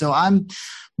So I'm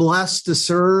blessed to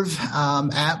serve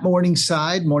at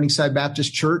Morningside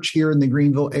Baptist Church here in the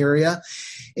Greenville area.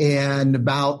 And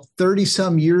about 30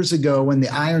 some years ago, when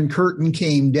the Iron Curtain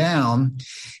came down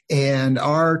and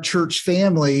our church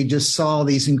family just saw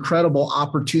these incredible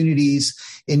opportunities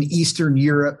in Eastern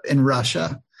Europe and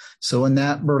Russia. So when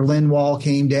that Berlin Wall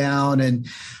came down, and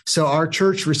so our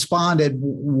church responded,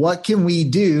 what can we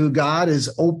do? God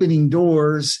is opening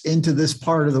doors into this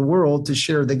part of the world to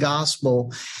share the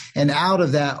gospel. And out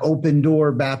of that Open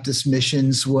Door Baptist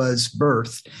Missions was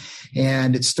birthed.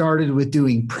 And it started with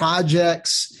doing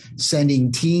projects,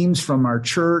 sending teams from our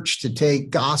church to take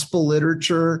gospel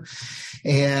literature,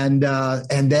 and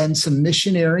then some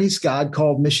missionaries. God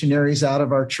called missionaries out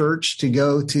of our church to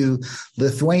go to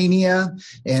Lithuania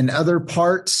and other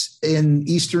parts in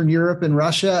Eastern Europe and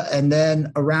Russia, and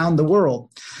then around the world.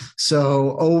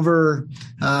 So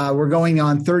we're going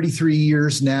on 33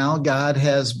 years now. God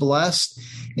has blessed.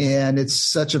 And it's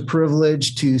such a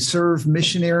privilege to serve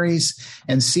missionaries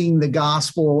and seeing the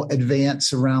gospel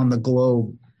advance around the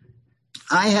globe.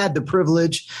 I had the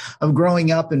privilege of growing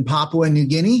up in Papua New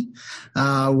Guinea,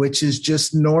 which is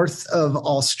just north of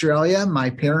Australia. My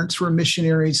parents were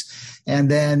missionaries,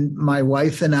 and then my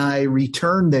wife and I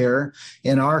returned there,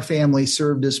 and our family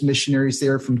served as missionaries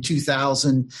there from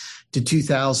 2000 to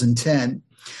 2010.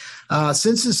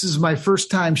 Since this is my first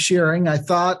time sharing, I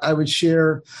thought I would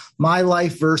share my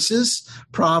life verses,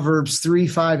 Proverbs 3,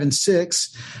 5, and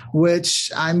 6,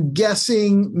 which I'm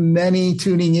guessing many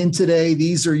tuning in today,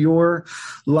 these are your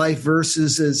life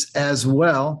verses as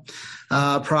well.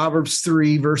 Proverbs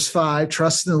 3, verse 5,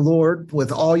 trust in the Lord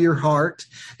with all your heart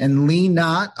and lean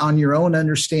not on your own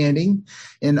understanding.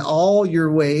 In all your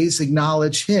ways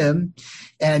acknowledge him,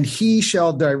 and he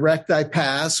shall direct thy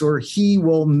paths, or he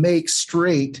will make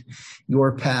straight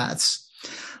your paths.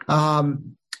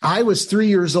 I was 3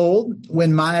 years old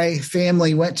when my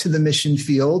family went to the mission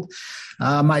field.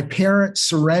 My parents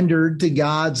surrendered to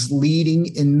God's leading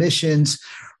in missions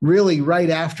really right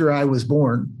after I was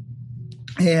born.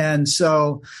 And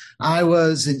so I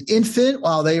was an infant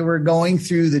while they were going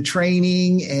through the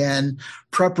training and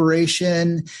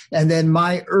preparation. And then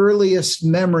my earliest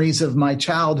memories of my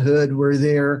childhood were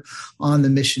there on the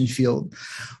mission field.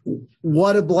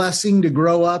 What a blessing to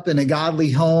grow up in a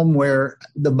godly home where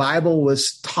the Bible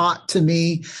was taught to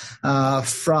me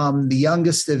from the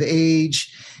youngest of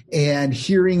age, and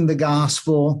hearing the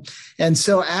gospel. And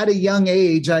so at a young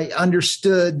age, I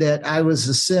understood that I was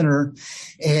a sinner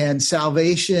and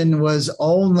salvation was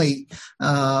only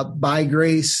by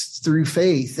grace through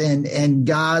faith and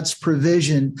God's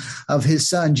provision of his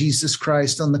son, Jesus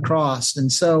Christ, on the cross.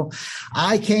 And so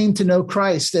I came to know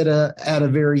Christ at a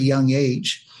very young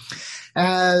age.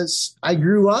 As I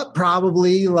grew up,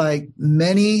 probably like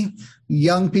many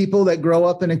young people that grow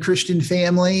up in a Christian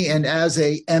family, and as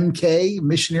a MK,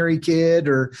 missionary kid,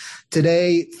 or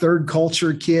today third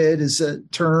culture kid is a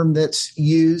term that's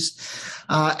used,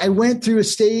 I went through a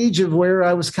stage of where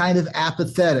I was kind of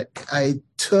apathetic. I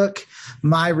took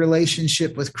my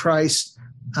relationship with Christ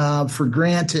for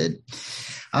granted.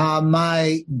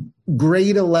 My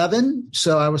grade 11,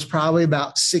 so I was probably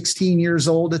about 16 years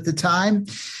old at the time,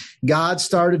 God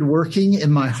started working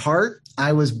in my heart.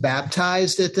 I was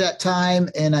baptized at that time,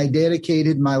 and I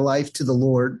dedicated my life to the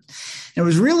Lord. And it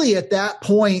was really at that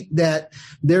point that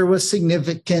there was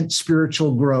significant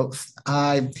spiritual growth.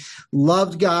 I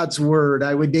loved God's word.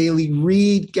 I would daily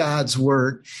read God's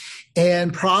word.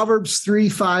 And Proverbs 3,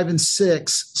 5, and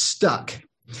 6 stuck.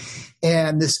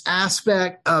 And this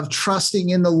aspect of trusting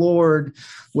in the Lord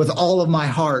with all of my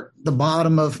heart, the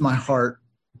bottom of my heart.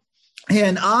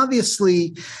 And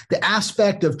obviously, the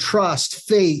aspect of trust,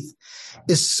 faith,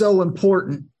 is so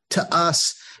important to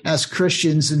us as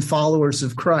Christians and followers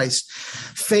of Christ.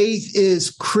 Faith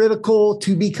is critical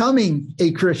to becoming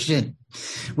a Christian.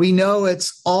 We know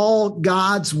it's all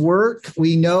God's work.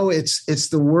 We know it's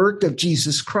the work of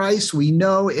Jesus Christ. We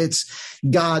know it's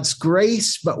God's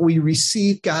grace, but we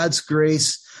receive God's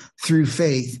grace through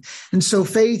faith. And so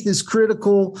faith is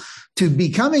critical to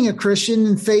becoming a Christian,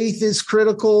 and faith is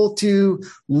critical to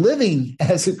living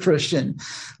as a Christian.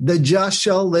 The just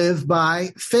shall live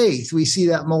by faith. We see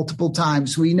that multiple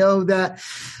times. We know that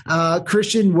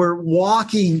Christian, we're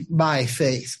walking by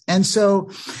faith. And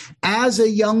so as a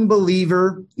young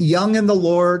believer, young in the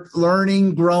Lord,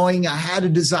 learning, growing, I had a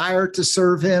desire to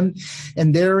serve him.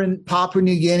 And there in Papua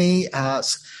New Guinea,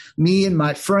 me and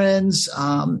my friends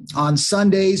on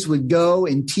Sundays would go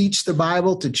and teach the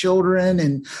Bible to children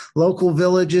in local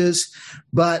villages.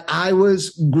 But I was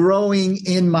growing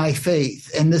in my faith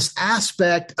and this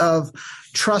aspect of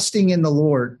trusting in the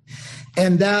Lord.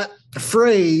 And that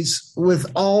phrase, with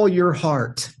all your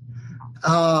heart,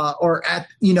 or at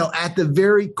the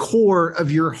very core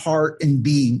of your heart and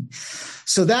being.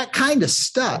 So that kind of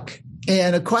stuck.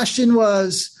 And the question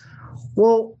was,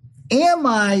 well, am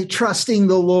I trusting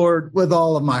the Lord with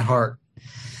all of my heart?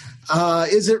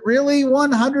 Is it really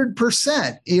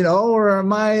 100%, or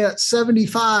am I at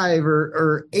 75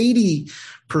 or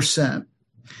 80%?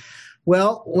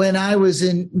 Well, when I was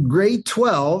in grade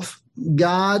 12,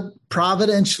 God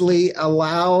providentially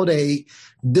allowed a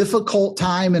difficult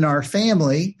time in our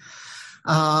family.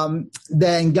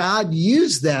 Then God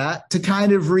used that to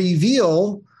kind of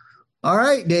reveal, all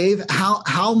right, Dave,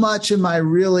 how much am I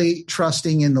really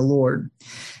trusting in the Lord?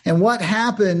 And what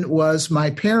happened was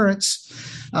my parents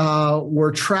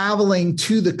were traveling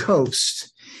to the coast.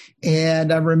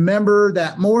 And I remember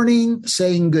that morning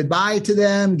saying goodbye to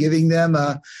them, giving them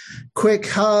a quick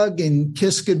hug and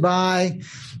kiss goodbye.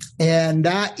 And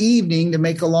that evening, to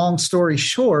make a long story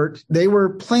short, they were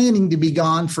planning to be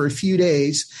gone for a few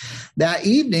days. That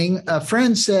evening, a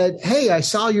friend said, "Hey, I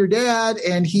saw your dad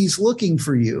and he's looking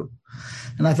for you."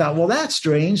 And I thought, well, that's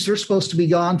strange. They're supposed to be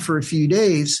gone for a few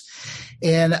days.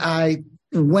 And I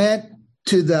went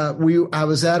I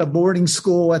was at a boarding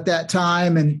school at that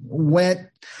time and went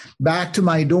back to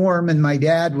my dorm, and my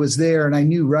dad was there, and I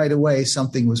knew right away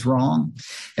something was wrong.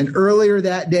 And earlier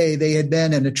that day, they had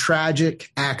been in a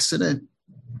tragic accident,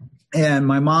 and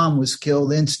my mom was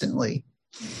killed instantly.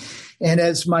 And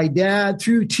as my dad,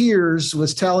 through tears,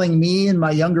 was telling me and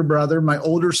my younger brother, my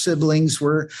older siblings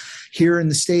were here in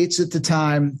the States at the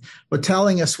time, were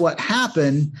telling us what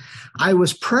happened, I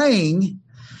was praying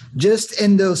just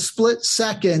in those split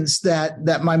seconds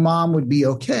that my mom would be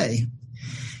okay.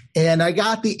 And I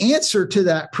got the answer to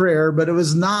that prayer, but it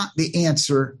was not the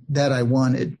answer that I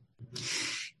wanted.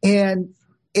 And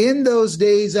in those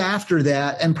days after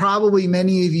that, and probably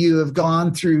many of you have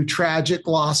gone through tragic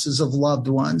losses of loved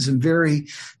ones and very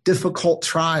difficult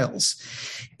trials.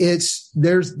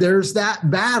 There's that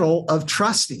battle of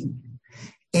trusting.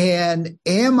 And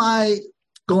am I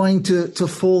going to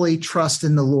fully trust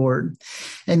in the Lord?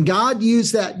 And God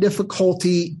used that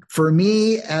difficulty for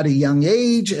me at a young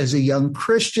age, as a young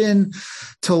Christian,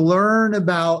 to learn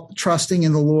about trusting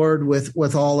in the Lord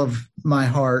with all of my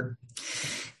heart.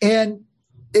 And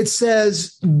it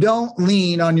says, don't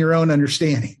lean on your own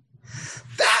understanding.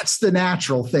 That's the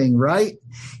natural thing, right?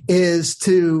 Is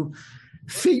to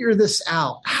figure this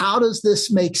out. How does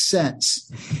this make sense?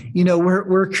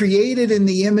 We're created in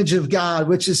the image of God,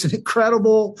 which is an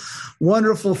incredible,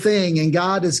 wonderful thing. And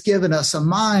God has given us a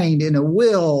mind and a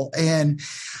will. And,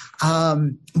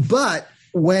 but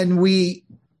when we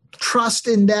trust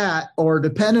in that or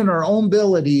depend on our own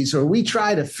abilities, or we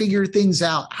try to figure things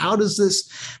out, how does this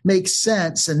make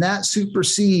sense? And that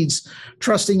supersedes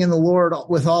trusting in the Lord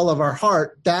with all of our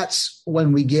heart. That's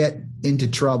when we get into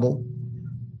trouble.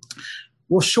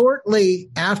 Well, shortly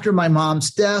after my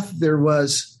mom's death, there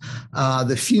was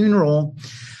the funeral.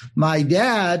 My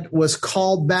dad was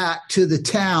called back to the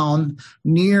town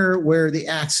near where the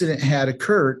accident had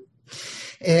occurred.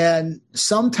 And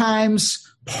sometimes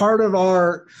part of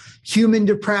our human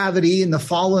depravity in the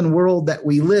fallen world that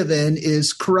we live in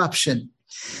is corruption.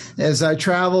 As I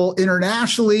travel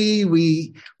internationally,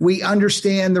 we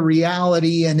understand the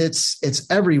reality, and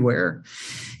it's everywhere.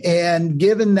 And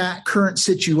given that current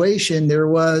situation, there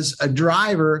was a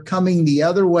driver coming the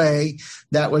other way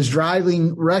that was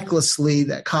driving recklessly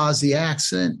that caused the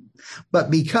accident. But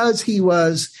because he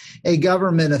was a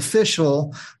government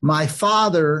official, my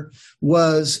father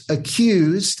was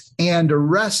accused and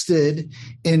arrested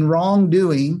in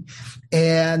wrongdoing,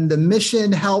 and the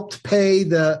mission helped pay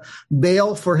the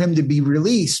bail for him to be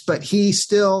released, but he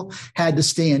still had to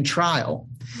stand trial.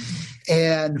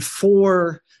 And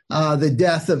for the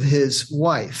death of his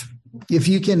wife, if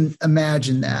you can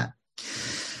imagine that.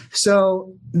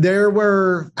 So there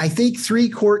were, I think, 3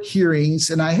 court hearings,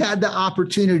 and I had the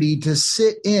opportunity to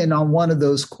sit in on one of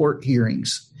those court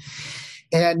hearings.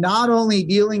 And not only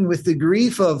dealing with the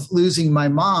grief of losing my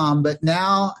mom, but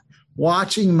now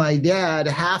watching my dad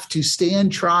have to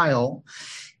stand trial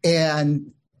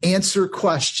and answer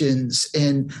questions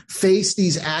and face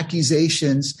these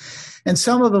accusations. And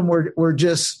some of them were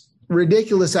just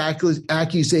ridiculous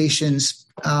accusations.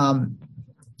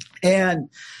 And,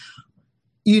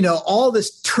 all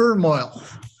this turmoil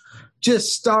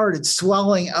just started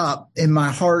swelling up in my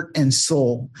heart and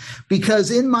soul,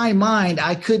 because in my mind,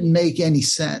 I couldn't make any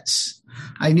sense.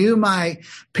 I knew my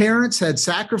parents had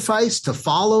sacrificed to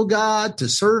follow God, to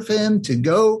serve him, to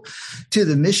go to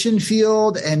the mission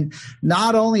field. And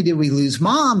not only did we lose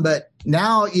mom, but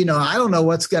now, I don't know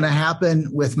what's going to happen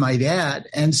with my dad.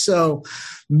 And so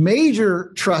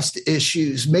major trust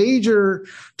issues, I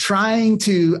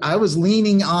was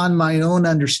leaning on my own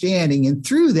understanding. And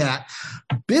through that,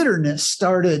 bitterness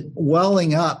started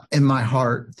welling up in my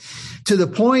heart to the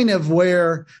point of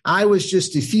where I was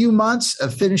just a few months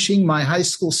of finishing my high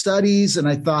school studies. And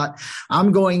I thought,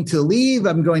 I'm going to leave.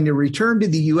 I'm going to return to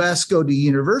the U.S., go to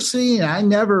university, and I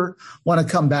never want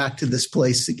to come back to this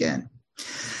place again.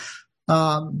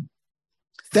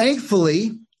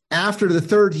 Thankfully, after the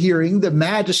third hearing, the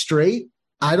magistrate,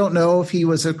 I don't know if he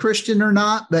was a Christian or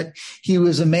not, but he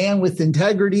was a man with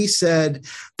integrity, said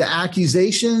the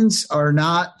accusations are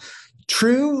not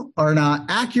true, are not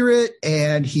accurate,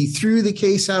 and he threw the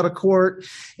case out of court,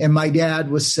 and my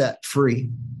dad was set free.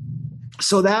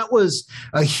 So that was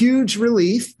a huge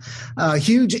relief, a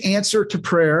huge answer to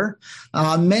prayer.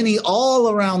 Many all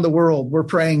around the world were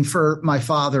praying for my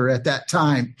father at that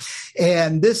time.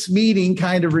 And this meeting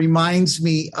kind of reminds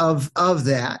me of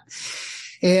that.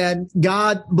 And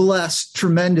God blessed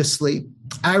tremendously.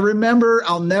 I remember,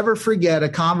 I'll never forget a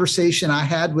conversation I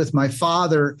had with my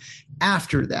father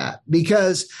after that,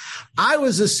 because I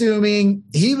was assuming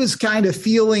he was kind of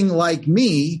feeling like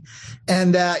me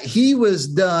and that he was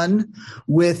done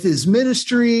with his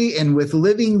ministry and with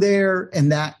living there in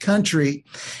that country.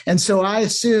 And so I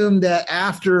assumed that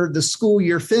after the school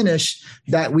year finished,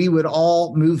 that we would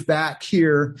all move back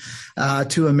here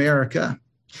to America.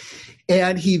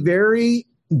 And he very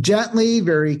gently,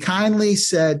 very kindly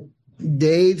said,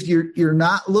 Dave, you're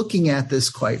not looking at this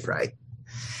quite right.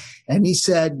 And he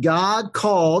said, God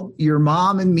called your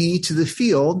mom and me to the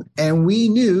field, and we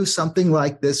knew something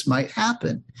like this might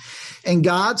happen. And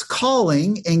God's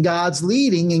calling and God's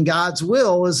leading and God's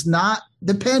will is not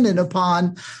dependent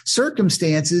upon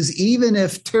circumstances, even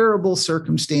if terrible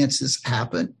circumstances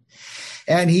happen.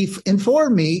 And he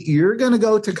informed me, you're going to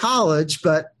go to college,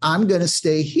 but I'm going to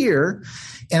stay here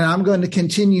and I'm going to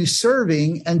continue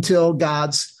serving until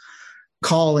God's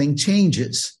calling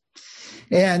changes.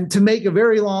 And to make a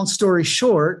very long story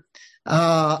short,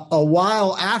 a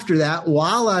while after that,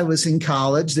 while I was in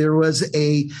college, there was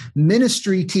a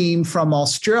ministry team from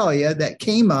Australia that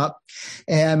came up,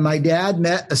 and my dad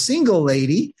met a single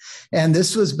lady. And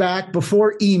this was back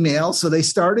before email. So they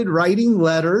started writing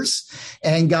letters,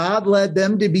 and God led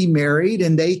them to be married,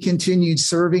 and they continued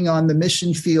serving on the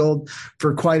mission field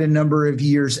for quite a number of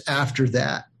years after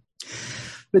that.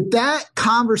 But that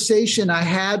conversation I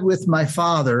had with my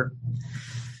father,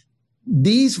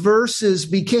 these verses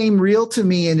became real to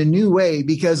me in a new way,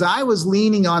 because I was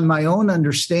leaning on my own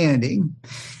understanding,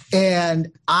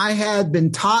 and I had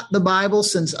been taught the Bible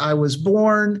since I was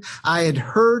born. I had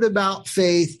heard about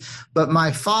faith, but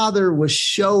my father was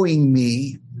showing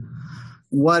me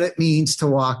what it means to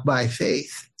walk by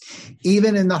faith,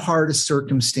 even in the hardest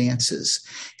circumstances,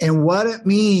 and what it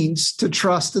means to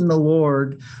trust in the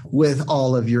Lord with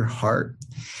all of your heart.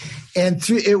 And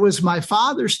it was my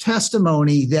father's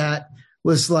testimony that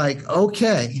was like,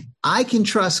 okay, I can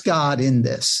trust God in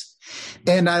this.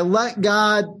 And I let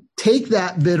God take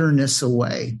that bitterness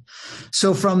away.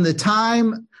 So from the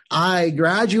time I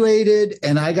graduated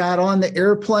and I got on the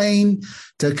airplane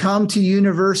to come to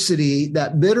university,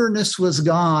 that bitterness was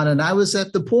gone. And I was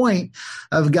at the point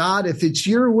of, God, if it's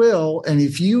your will, and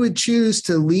if you would choose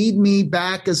to lead me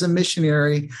back as a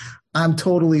missionary, I'm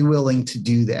totally willing to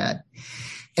do that.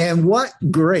 And what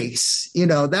grace,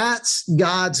 that's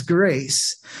God's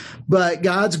grace. But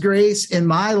God's grace in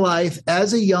my life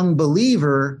as a young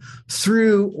believer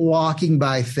through walking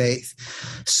by faith.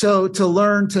 So to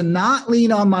learn to not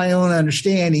lean on my own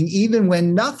understanding, even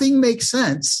when nothing makes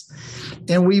sense.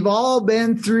 And we've all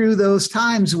been through those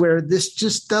times where this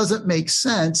just doesn't make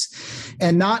sense,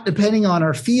 and not depending on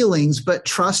our feelings, but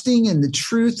trusting in the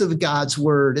truth of God's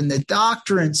word and the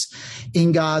doctrines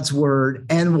in God's word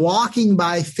and walking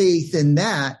by faith in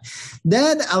that,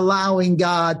 then allowing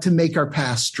God to make our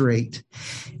path straight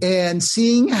and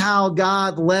seeing how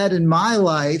God led in my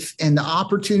life and the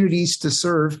opportunities to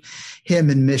serve him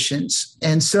in missions.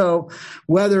 And so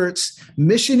whether it's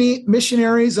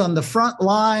missionaries on the front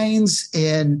lines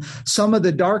in some of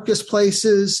the darkest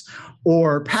places,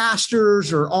 or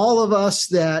pastors, or all of us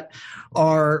that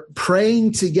are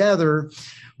praying together,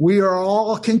 we are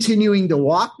all continuing to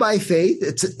walk by faith.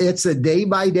 It's a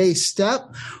day-by-day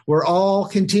step. We're all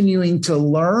continuing to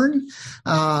learn,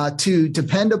 to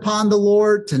depend upon the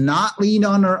Lord, to not lean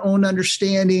on our own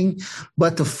understanding,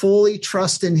 but to fully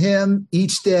trust in him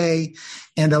each day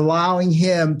and allowing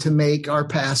him to make our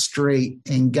path straight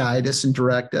and guide us and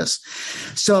direct us.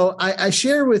 So I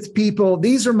share with people,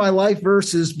 these are my life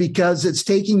verses, because it's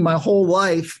taking my whole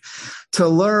life to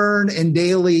learn and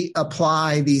daily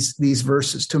apply these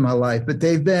verses to my life. But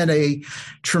they've been a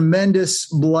tremendous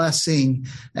blessing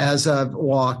as I've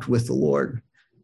walked with the Lord.